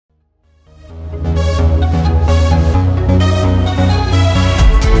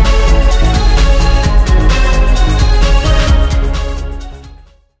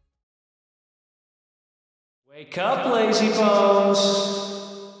Wake up, lazy bones!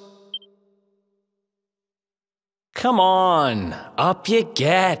 Come on, up you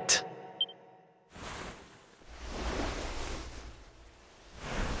get!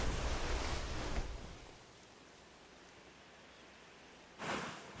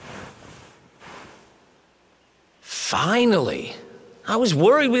 Finally! I was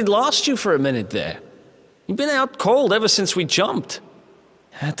worried we'd lost you for a minute there. You've been out cold ever since we jumped.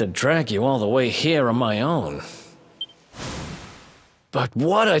 Had to drag you all the way here on my own. But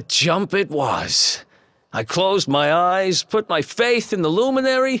what a jump it was! I closed my eyes, put my faith in the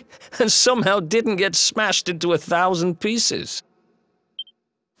luminary, and somehow didn't get smashed into 1,000 pieces.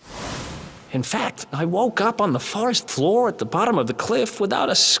 In fact, I woke up on the forest floor at the bottom of the cliff without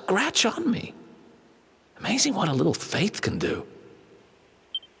a scratch on me. Amazing what a little faith can do.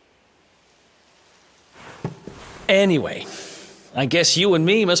 Anyway, I guess you and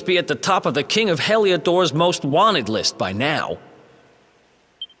me must be at the top of the King of Heliodor's most wanted list by now.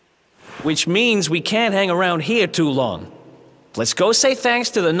 Which means we can't hang around here too long. Let's go say thanks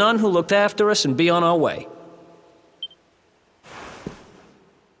to the nun who looked after us and be on our way.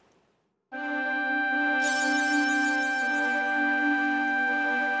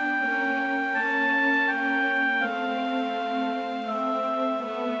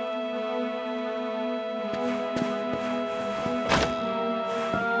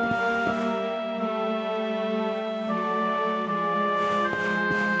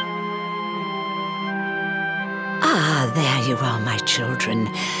 Ah, there you are, my children.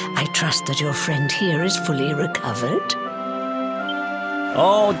 I trust that your friend here is fully recovered.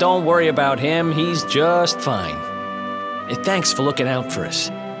 Oh, don't worry about him. He's just fine. Thanks for looking out for us.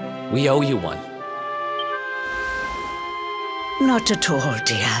 We owe you one. Not at all,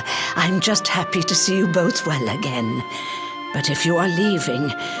 dear. I'm just happy to see you both well again. But if you are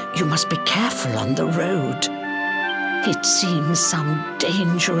leaving, you must be careful on the road. It seems some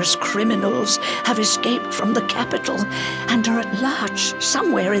dangerous criminals have escaped from the capital and are at large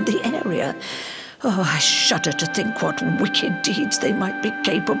somewhere in the area. Oh, I shudder to think what wicked deeds they might be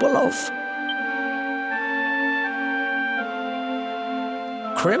capable of.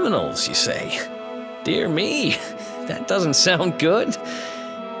 Criminals, you say? Dear me, that doesn't sound good.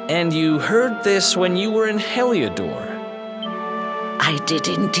 And you heard this when you were in Heliodor? I did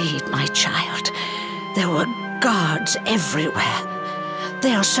indeed, my child. There were guards everywhere.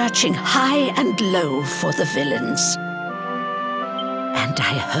 They are searching high and low for the villains. And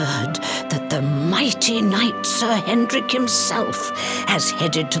I heard that the mighty knight Sir Hendrik himself has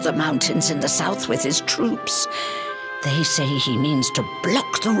headed to the mountains in the south with his troops. They say he means to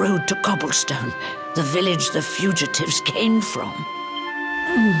block the road to Cobblestone, the village the fugitives came from.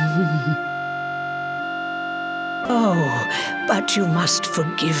 Oh, but you must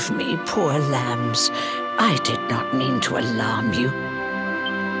forgive me, poor lambs. I did not mean to alarm you.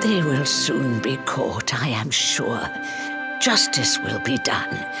 They will soon be caught, I am sure. Justice will be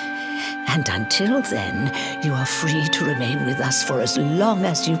done. And until then, you are free to remain with us for as long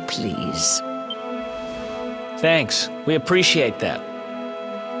as you please. Thanks. We appreciate that.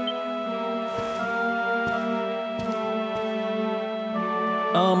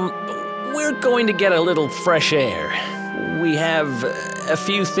 We're going to get a little fresh air. We have a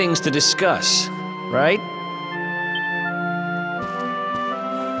few things to discuss, right?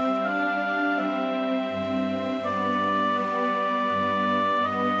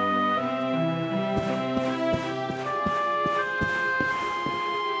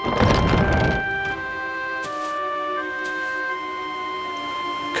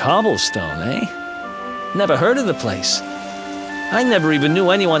 Cobblestone, eh? Never heard of the place. I never even knew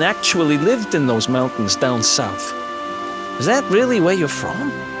anyone actually lived in those mountains down south. Is that really where you're from?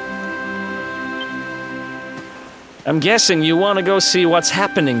 I'm guessing you want to go see what's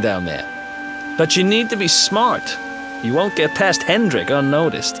happening down there. But you need to be smart. You won't get past Hendrik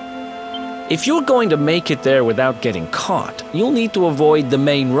unnoticed. If you're going to make it there without getting caught, you'll need to avoid the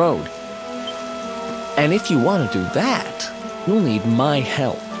main road. And if you want to do that, you'll need my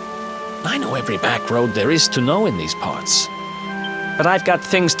help. I know every back road there is to know in these parts. But I've got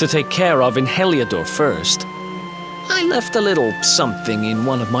things to take care of in Heliodor first. I left a little something in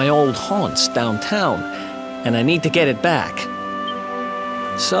one of my old haunts downtown, and I need to get it back.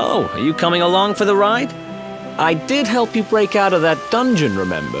 So, are you coming along for the ride? I did help you break out of that dungeon,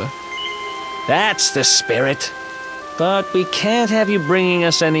 remember? That's the spirit. But we can't have you bringing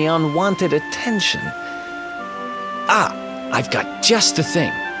us any unwanted attention. Ah, I've got just the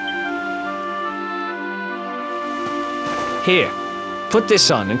thing. Here, put this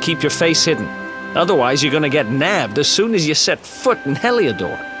on and keep your face hidden. Otherwise, you're gonna get nabbed as soon as you set foot in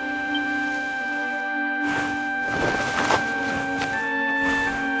Heliodor.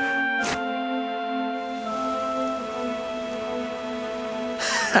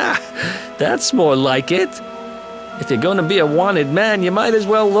 That's more like it. If you're gonna be a wanted man, you might as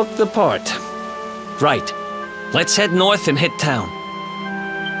well look the part. Right. Let's head north and hit town.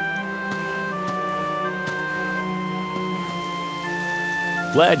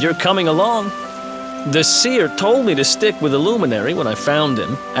 Glad you're coming along. The seer told me to stick with the luminary when I found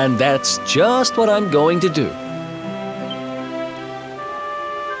him, and that's just what I'm going to do.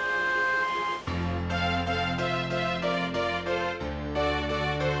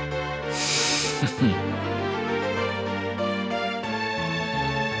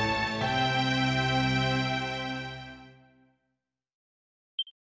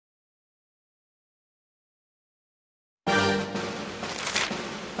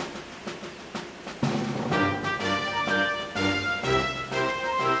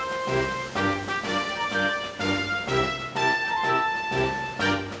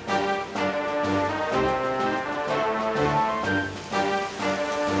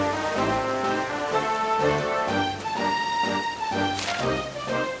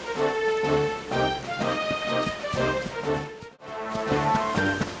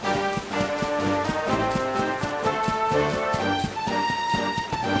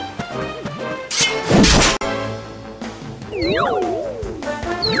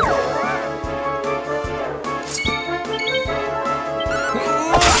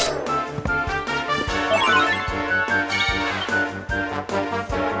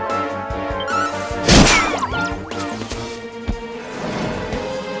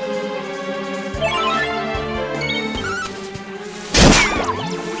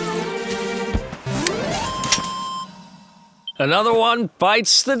 Another one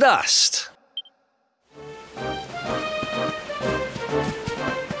bites the dust.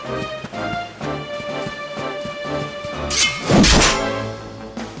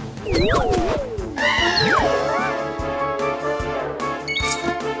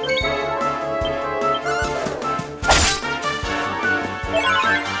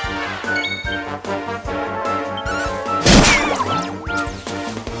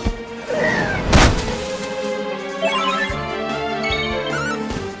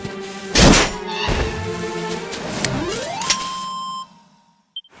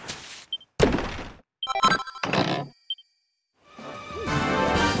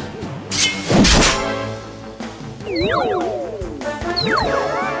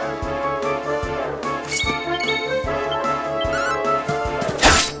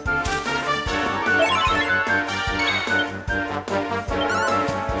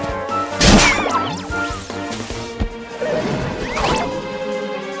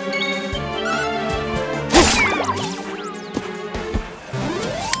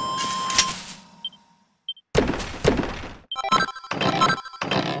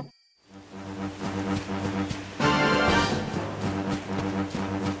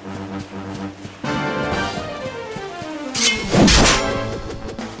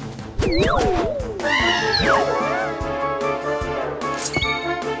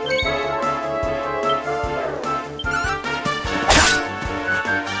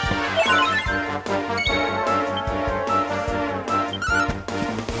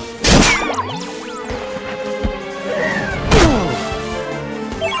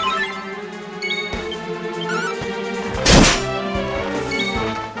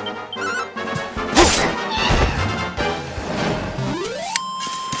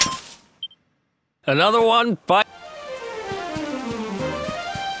 Another one bites.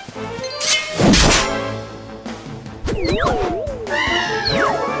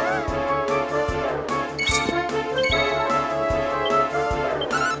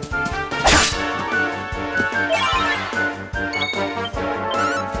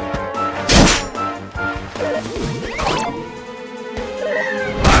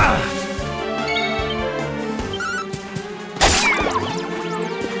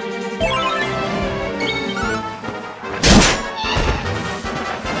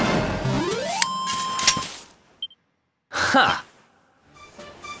 Ha!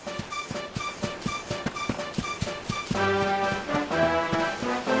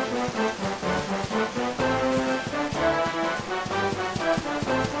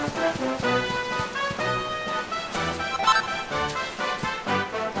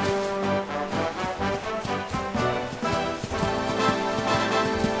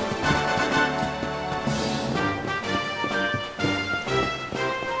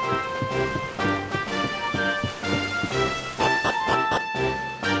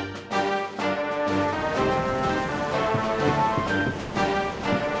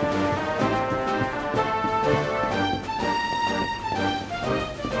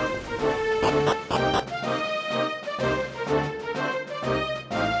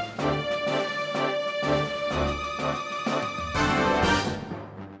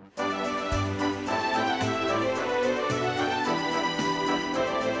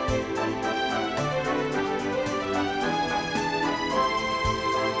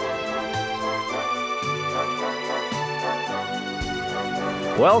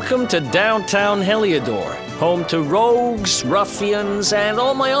 Welcome to downtown Heliodor, home to rogues, ruffians, and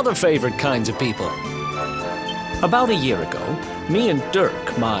all my other favorite kinds of people. About a year ago, me and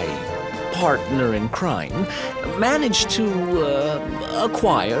Dirk, my partner in crime, managed to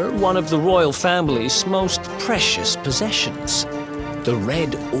acquire one of the royal family's most precious possessions, the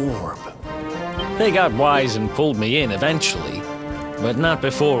Red Orb. They got wise and pulled me in eventually, but not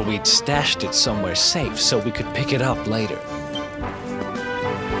before we'd stashed it somewhere safe so we could pick it up later.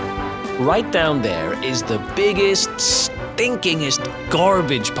 Right down there is the biggest, stinkingest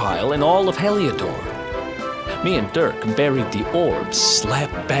garbage pile in all of Heliodor. Me and Dirk buried the orb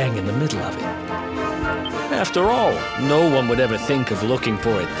slap bang in the middle of it. After all, no one would ever think of looking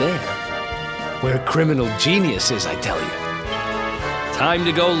for it there. We're criminal geniuses, I tell you. Time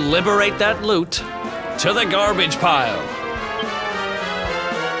to go liberate that loot to the garbage pile.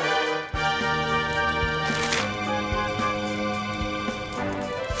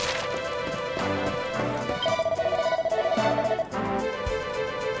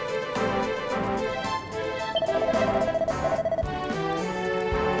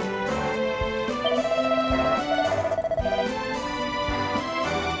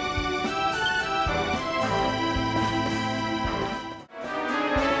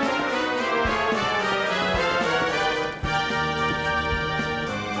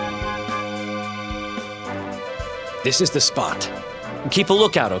 This is the spot. Keep a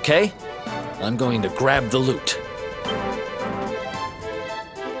lookout, okay? I'm going to grab the loot.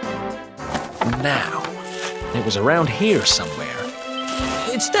 Now, it was around here somewhere.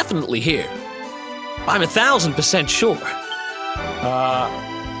 It's definitely here. I'm 1,000% sure.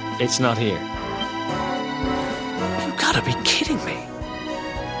 It's not here. You gotta be kidding me.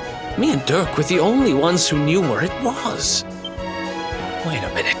 Me and Dirk were the only ones who knew where it was. Wait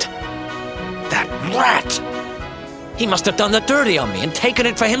a minute. That rat! He must have done the dirty on me and taken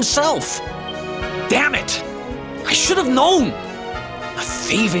it for himself. Damn it! I should have known! A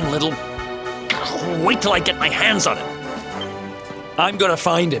thieving little... Wait till I get my hands on him. I'm gonna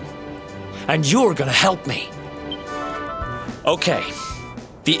find him. And you're gonna help me. Okay.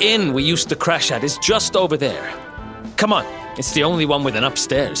 The inn we used to crash at is just over there. Come on. It's the only one with an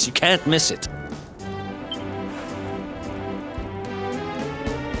upstairs. You can't miss it.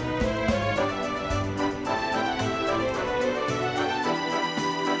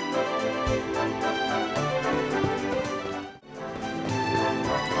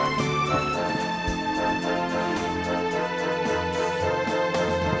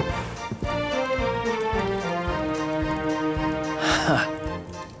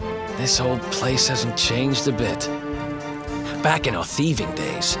 This whole place hasn't changed a bit. Back in our thieving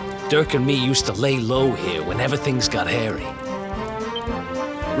days, Dirk and me used to lay low here whenever things got hairy.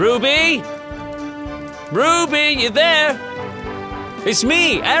 Ruby? Ruby, you there? It's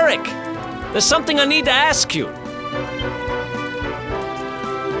me, Eric. There's something I need to ask you.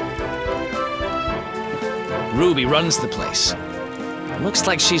 Ruby runs the place. Looks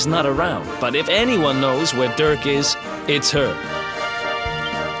like she's not around, but if anyone knows where Dirk is, it's her.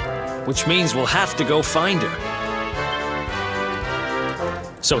 Which means we'll have to go find her.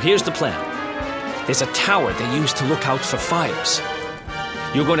 So here's the plan. There's a tower they use to look out for fires.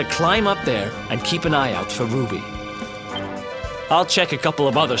 You're going to climb up there and keep an eye out for Ruby. I'll check a couple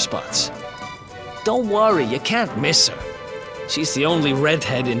of other spots. Don't worry, you can't miss her. She's the only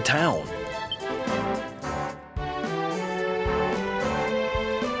redhead in town.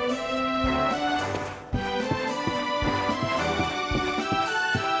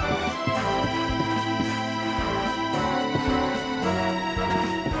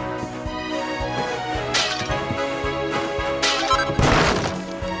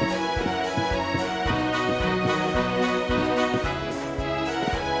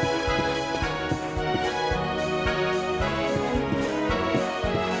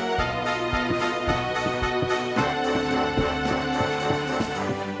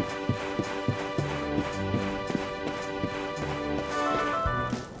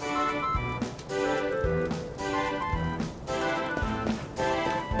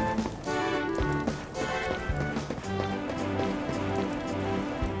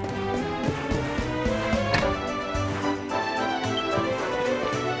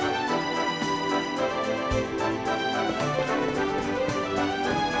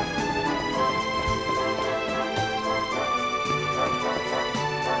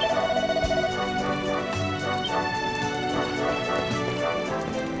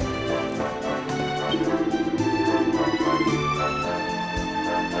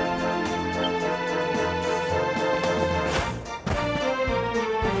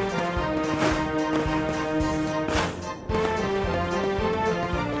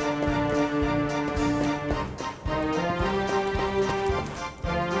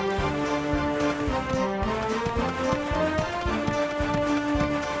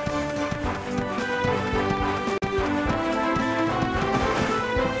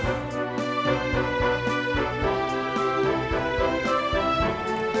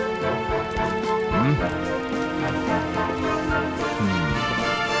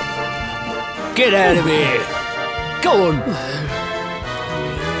 Get out of here! Go on!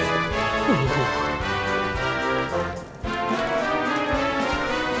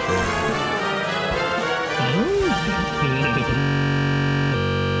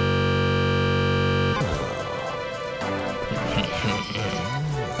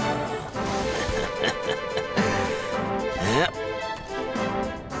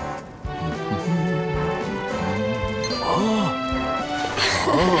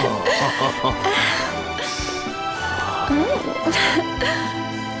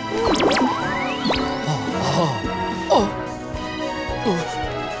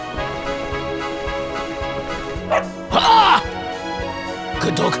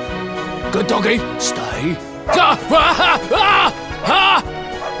 Good dog. Good doggy. Stay.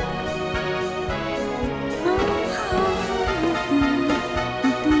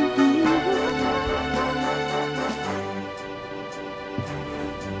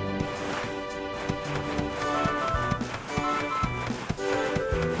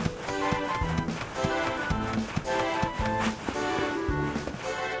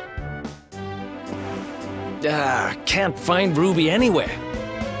 Can't find Ruby anywhere.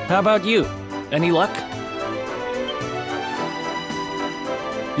 How about you? Any luck?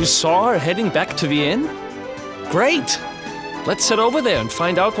 You saw her heading back to the inn? Great! Let's head over there and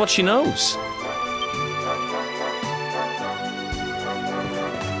find out what she knows.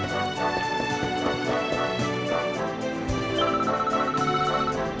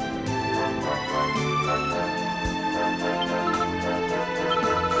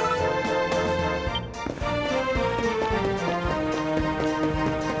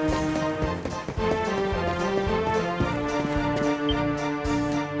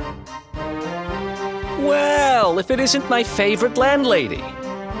 Well, if it isn't my favorite landlady.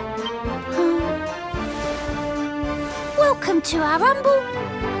 Welcome to our humble...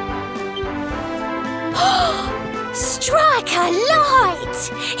 Strike a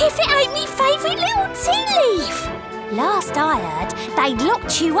light! If it ain't me favourite little tea leaf! Last I heard, they'd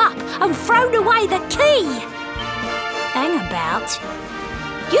locked you up and thrown away the key! Hang about.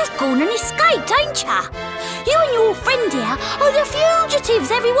 You've gone and escaped, ain't ya? You and your friend here are the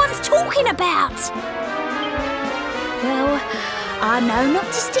fugitives everyone's talking about! Well, I know not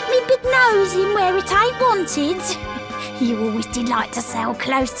to stick me big nose in where it ain't wanted. You always did like to sail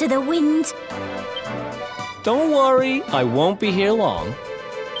close to the wind. Don't worry, I won't be here long.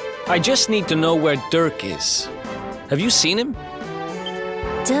 I just need to know where Dirk is. Have you seen him?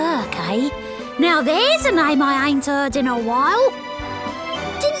 Dirk, eh? Now there's a name I ain't heard in a while.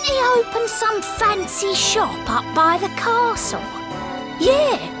 Didn't he open some fancy shop up by the castle?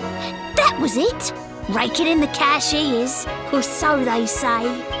 Yeah, that was it. Raking in the cash he is, or so they say.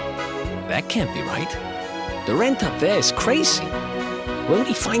 That can't be right. The rent up there is crazy. Where would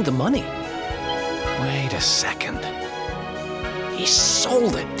he find the money? Wait a second. He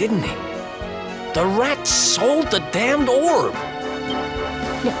sold it, didn't he? The rat sold the damned orb!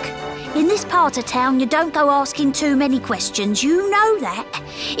 Look, in this part of town you don't go asking too many questions, you know that.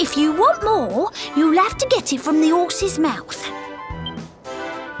 If you want more, you'll have to get it from the horse's mouth.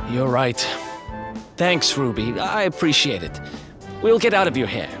 You're right. Thanks, Ruby. I appreciate it. We'll get out of your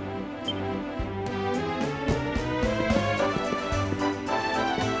hair.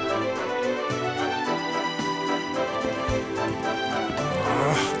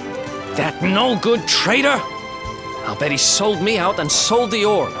 That no-good traitor! I'll bet he sold me out and sold the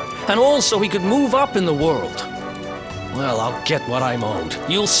orb. And also he could move up in the world. Well, I'll get what I'm owed.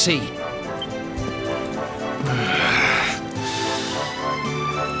 You'll see.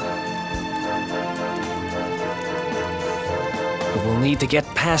 But we'll need to get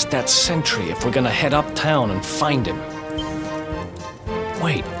past that sentry if we're gonna head uptown and find him.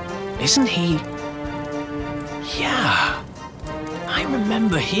 Wait, isn't he... Yeah. I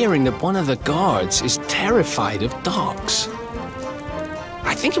remember hearing that one of the guards is terrified of dogs.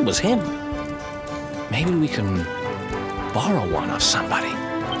 I think it was him. Maybe we can borrow one of somebody.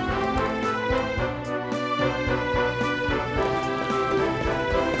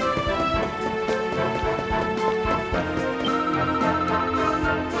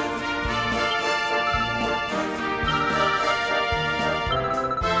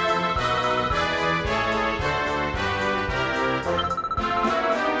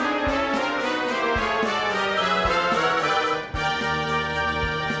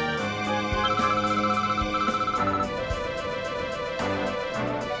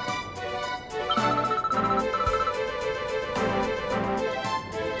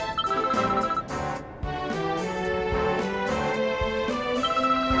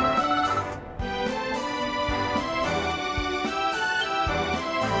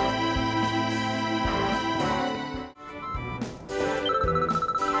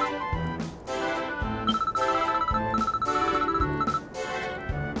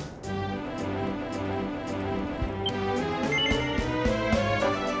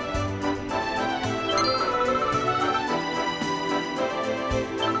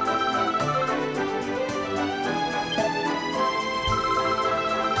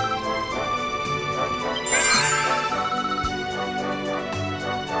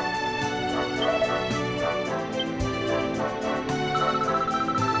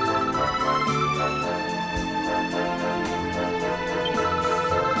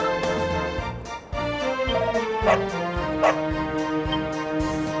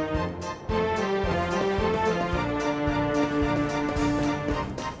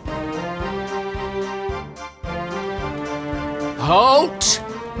 Halt!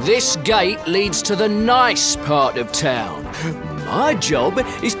 This gate leads to the nice part of town. My job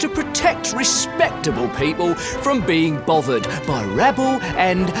is to protect respectable people from being bothered by rabble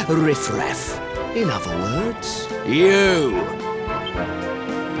and riffraff. In other words, you.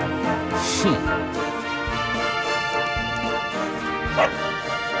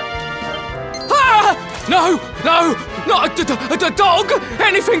 Ah! No! No! Not a dog!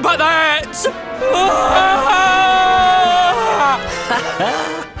 Anything but that!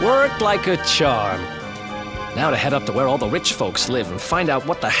 Worked like a charm. Now to head up to where all the rich folks live and find out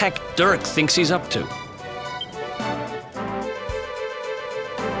what the heck Dirk thinks he's up to.